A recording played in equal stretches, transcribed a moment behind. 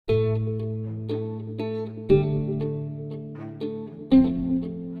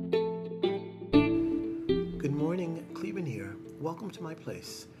to my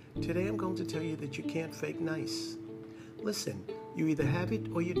place. Today I'm going to tell you that you can't fake nice. Listen, you either have it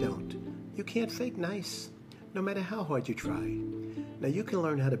or you don't. You can't fake nice, no matter how hard you try. Now you can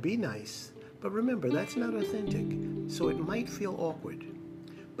learn how to be nice, but remember that's not authentic, so it might feel awkward.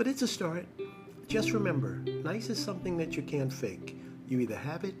 But it's a start. Just remember, nice is something that you can't fake. You either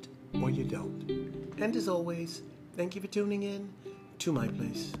have it or you don't. And as always, thank you for tuning in to my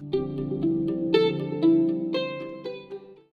place.